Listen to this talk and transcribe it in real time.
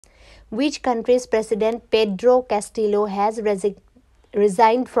Which country's President Pedro Castillo has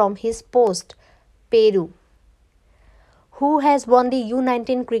resigned from his post? Peru. Who has won the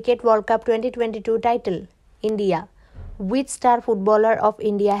U19 Cricket World Cup 2022 title? India. Which star footballer of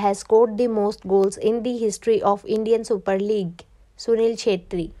India has scored the most goals in the history of Indian Super League? Sunil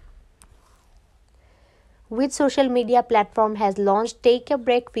Chhetri. Which social media platform has launched Take a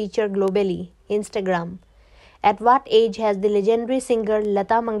Break feature globally? Instagram. At what age has the legendary singer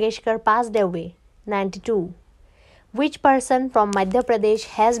Lata Mangeshkar passed away? 92. Which person from Madhya Pradesh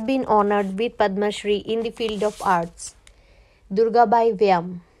has been honored with Padma Shri in the field of arts? Durgabai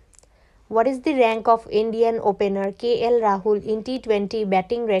Vyam. What is the rank of Indian opener KL Rahul in T20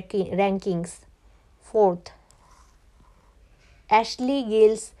 batting rankings? 4th. Ashley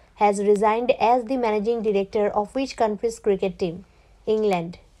Giles has resigned as the managing director of which country's cricket team?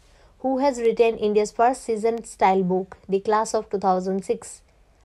 England. Who has written India's first season style book, The Class of 2006?